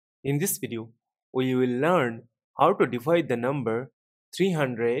In this video, we will learn how to divide the number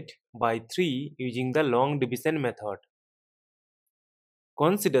 300 by 3 using the long division method.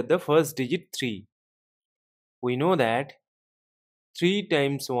 Consider the first digit 3. We know that 3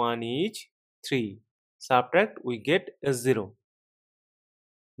 times 1 is 3. Subtract, we get a 0.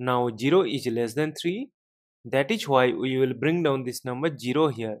 Now 0 is less than 3. That is why we will bring down this number 0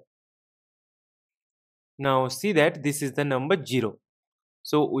 here. Now see that this is the number 0.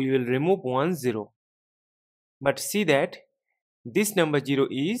 So we will remove 1 0. But see that this number 0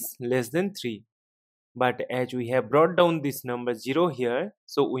 is less than 3. But as we have brought down this number 0 here,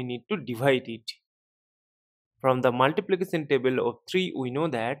 so we need to divide it. From the multiplication table of 3, we know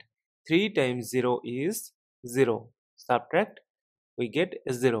that 3 times 0 is 0. Subtract, we get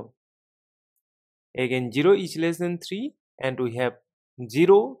 0. Again 0 is less than 3 and we have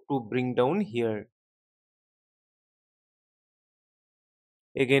 0 to bring down here.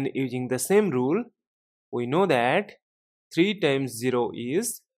 Again using the same rule, we know that 3 times 0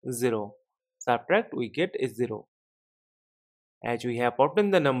 is 0. Subtract, we get a 0. As we have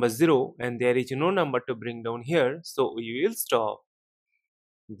obtained the number 0 and there is no number to bring down here, so we will stop.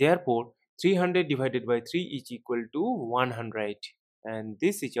 Therefore, 300 divided by 3 is equal to 100, and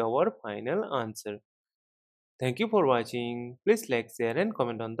this is our final answer. Thank you for watching. Please like, share and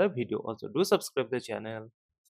comment on the video. Also do subscribe the channel.